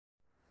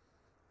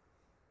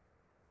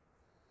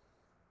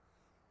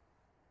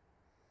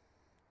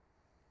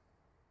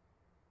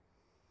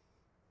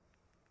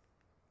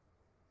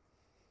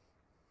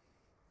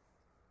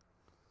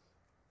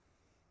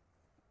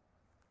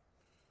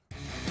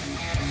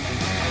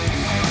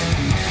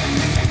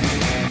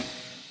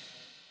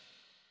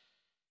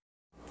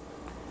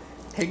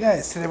Hey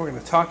guys, today we're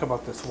going to talk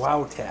about this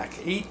Wowtac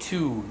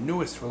A2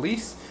 newest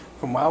release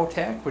from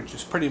Wowtac, which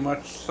is pretty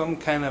much some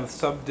kind of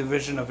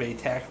subdivision of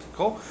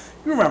Atactical.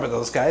 You remember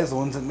those guys, the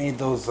ones that made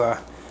those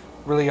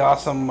really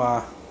awesome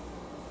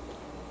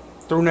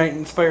thrunite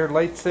inspired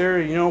lights there,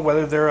 you know,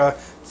 whether they're a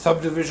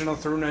subdivision of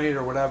thrunite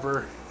or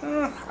whatever.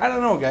 I don't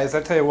know guys,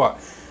 I tell you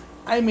what,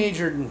 I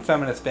majored in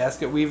feminist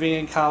basket weaving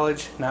in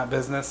college, not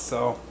business,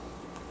 so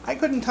I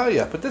couldn't tell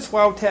you, but this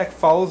Wowtac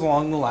follows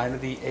along the line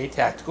of the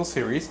Atactical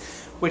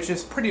series, which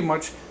is pretty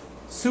much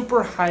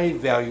super high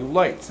value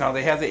lights. Now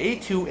they have the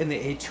A2 and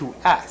the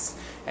A2S,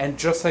 and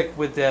just like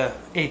with the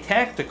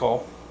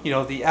Atactical, you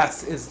know, the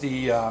S is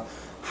the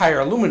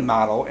higher lumen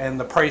model, and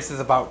the price is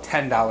about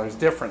 $10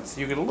 difference.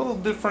 You get a little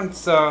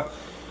difference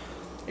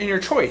in your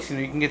choice. You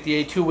know, you can get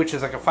the A2, which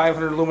is like a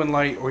 500 lumen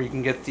light, or you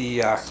can get the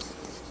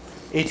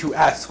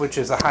A2S, which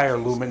is a higher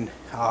lumen.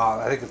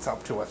 I think it's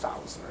up to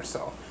 1,000 or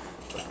so.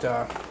 But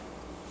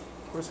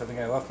of course, I think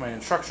I left my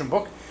instruction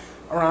book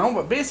around.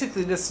 But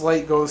basically, this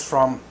light goes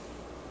from,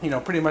 you know,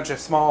 pretty much a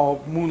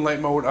small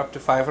moonlight mode up to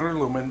 500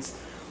 lumens.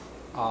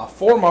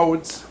 4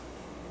 modes.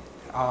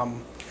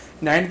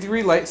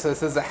 90-degree light. So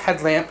this is a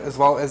headlamp as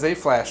well as a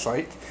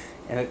flashlight,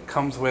 and it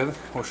comes with.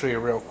 We'll show you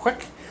real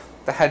quick.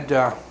 The head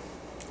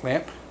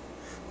lamp.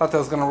 Thought that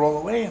was going to roll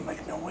away. I'm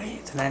like, no way,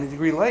 it's a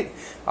 90-degree light.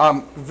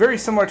 Very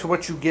similar to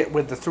what you get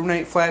with the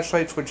thrunite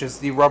flashlights, which is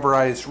the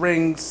rubberized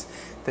rings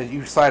that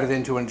you slide it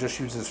into and just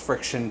uses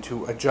friction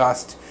to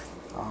adjust.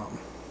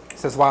 It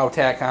says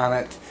Wowtac on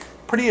it.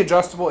 Pretty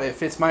adjustable. It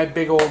fits my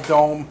big old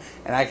dome,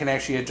 and I can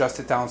actually adjust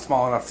it down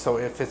small enough so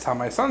it fits on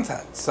my son's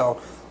head. So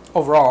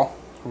overall,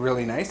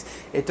 really nice.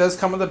 It does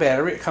come with a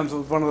battery. It comes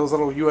with one of those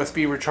little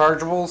USB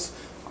rechargeables.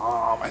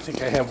 I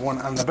think I have one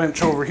on the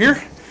bench over here,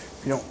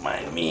 if you don't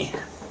mind me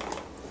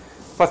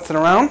futzing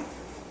around.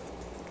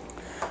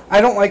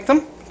 I don't like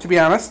them, to be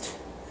honest.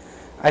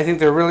 I think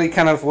they're really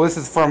kind of, well, this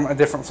is from a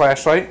different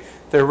flashlight.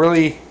 They're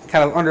really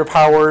kind of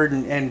underpowered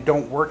and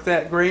don't work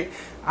that great.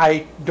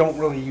 I don't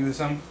really use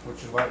them,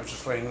 which is why it was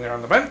just laying there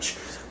on the bench.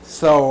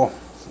 So,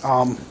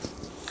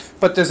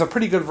 but there's a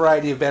pretty good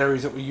variety of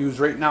batteries that we use.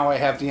 Right now I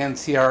have the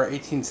NCR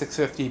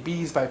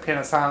 18650Bs by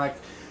Panasonic,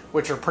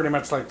 which are pretty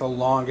much like the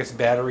longest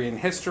battery in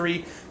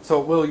history.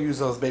 So it will use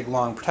those big,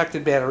 long,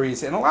 protected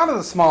batteries, and a lot of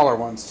the smaller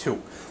ones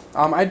too.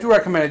 I do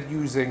recommend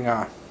using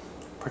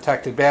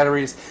protected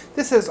batteries.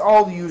 This is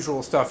all the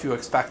usual stuff you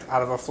expect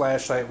out of a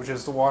flashlight, which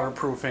is the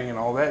waterproofing and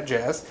all that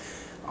jazz.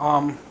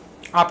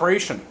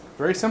 Operation,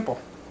 very simple.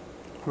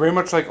 Very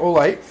much like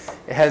Olight.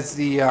 It has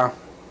the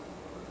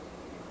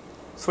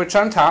switch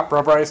on top,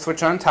 rubberized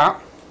switch on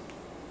top.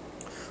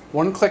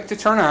 One click to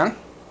turn on.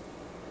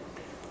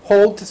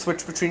 Hold to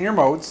switch between your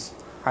modes.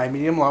 High,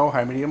 medium, low,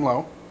 high, medium,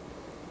 low.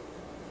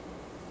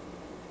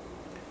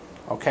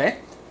 Okay.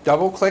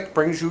 Double click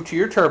brings you to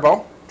your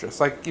turbo, just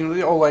like, you know,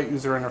 the Olight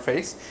user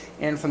interface.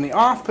 And from the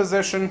off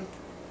position,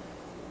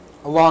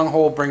 a long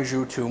hold brings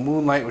you to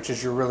moonlight, which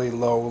is your really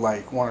low,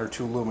 like 1 or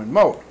 2 lumen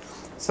mode.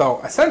 So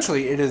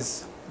essentially, it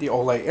is the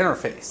Olight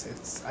interface.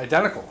 It's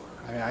identical.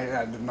 I mean, I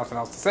have nothing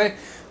else to say.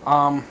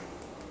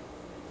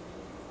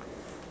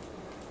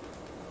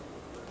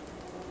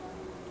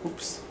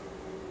 Oops.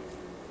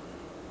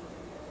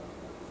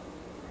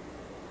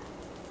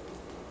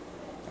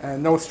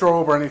 And no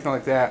strobe or anything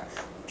like that,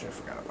 which I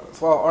forgot about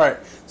as well. Alright,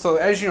 so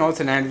as you know,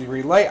 it's a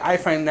 90-degree light. I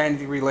find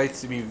 90-degree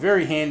lights to be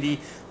very handy,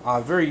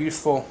 very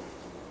useful,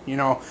 you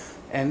know.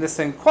 And this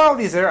thing,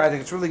 quality is there. I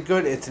think it's really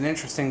good. It's an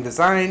interesting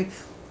design.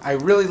 I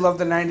really love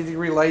the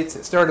 90-degree lights.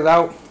 It started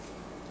out,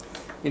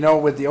 you know,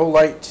 with the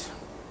Olight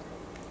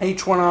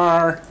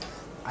H1R.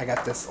 I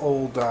got this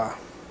old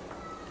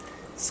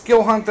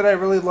Skill Hunt that I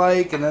really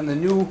like, and then the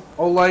new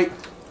Olight.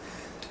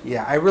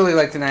 Yeah, I really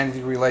like the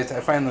 90-degree lights.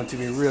 I find them to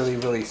be really,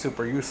 really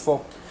super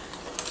useful.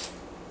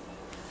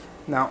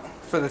 Now,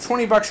 for the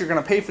 20 bucks you're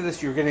going to pay for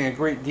this, you're getting a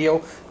great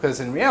deal, because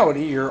in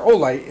reality, your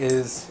Olight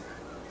is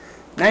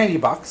 90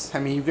 bucks. I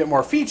mean, you get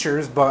more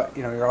features, but,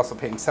 you know, you're also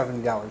paying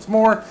 $70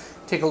 more.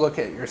 Take a look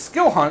at your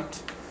Skill Hunt,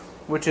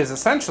 which is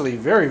essentially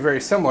very, very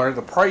similar.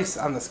 The price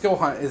on the Skill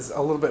Hunt is a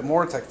little bit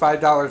more. It's like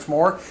 $5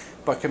 more,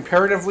 but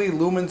comparatively,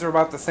 lumens are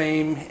about the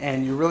same,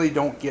 and you really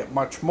don't get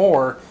much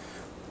more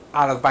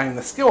out of buying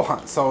the Skill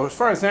Hunt. So as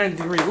far as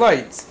 90-degree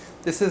lights,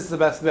 this is the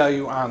best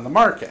value on the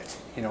market.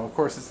 You know, of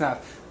course, it's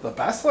not the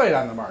best light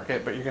on the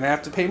market, but you're going to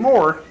have to pay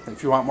more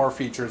if you want more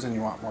features and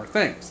you want more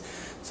things.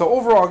 So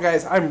overall,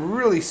 guys, I'm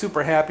really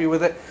super happy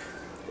with it.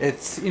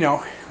 It's, you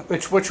know,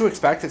 it's what you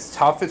expect. It's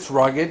tough, it's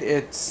rugged,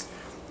 it's,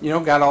 you know,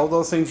 got all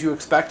those things you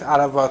expect out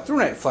of a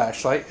thrunite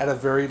flashlight at a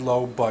very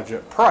low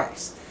budget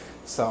price.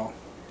 So,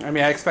 I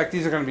mean, I expect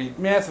these are going to be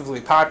massively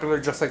popular,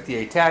 just like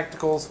the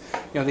Atacticals.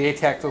 You know, the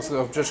Atacticals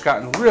have just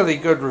gotten really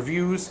good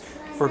reviews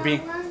for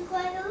being...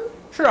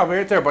 Sure, I'll be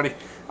right there, buddy.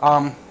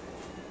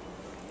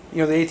 You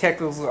know, the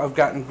Atacticals have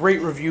gotten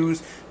great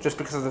reviews just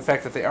because of the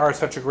fact that they are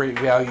such a great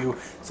value.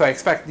 So I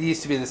expect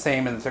these to be the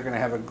same, and that they're going to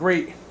have a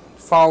great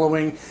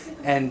following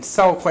and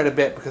sell quite a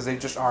bit because they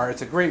just are.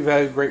 It's a great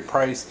value, great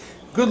price,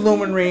 good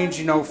lumen range.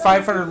 You know,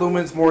 500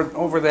 lumens, more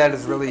over that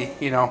is really,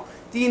 you know,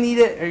 Do you need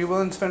it? Are you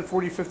willing to spend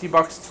 40, 50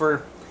 bucks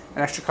for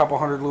an extra couple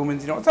hundred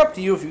lumens? You know, it's up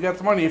to you if you got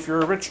the money. If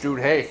you're a rich dude,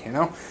 hey, you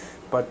know.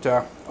 But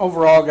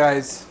overall,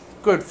 guys,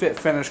 good fit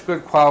finish,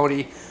 good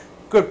quality,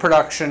 good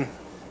production,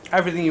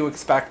 everything you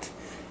expect.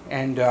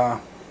 And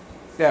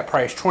that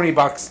price, 20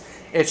 bucks.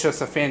 It's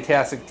just a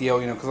fantastic deal,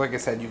 you know, because like I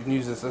said, you can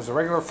use this as a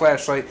regular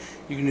flashlight,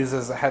 you can use it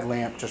as a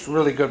headlamp, just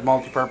really good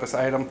multi-purpose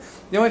item.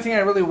 The only thing I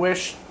really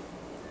wish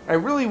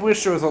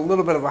there was a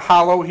little bit of a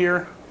hollow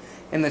here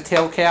in the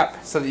tail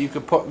cap so that you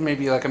could put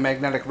maybe like a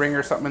magnetic ring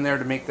or something in there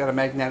to make that a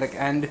magnetic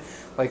end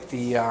like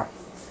the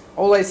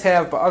Olights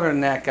have, but other than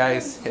that,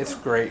 guys, it's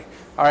great.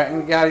 Alright, I'm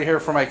going to get out of here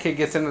before my kid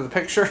gets into the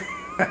picture.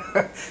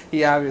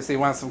 He obviously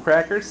wants some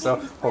crackers, so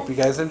hope you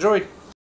guys enjoyed.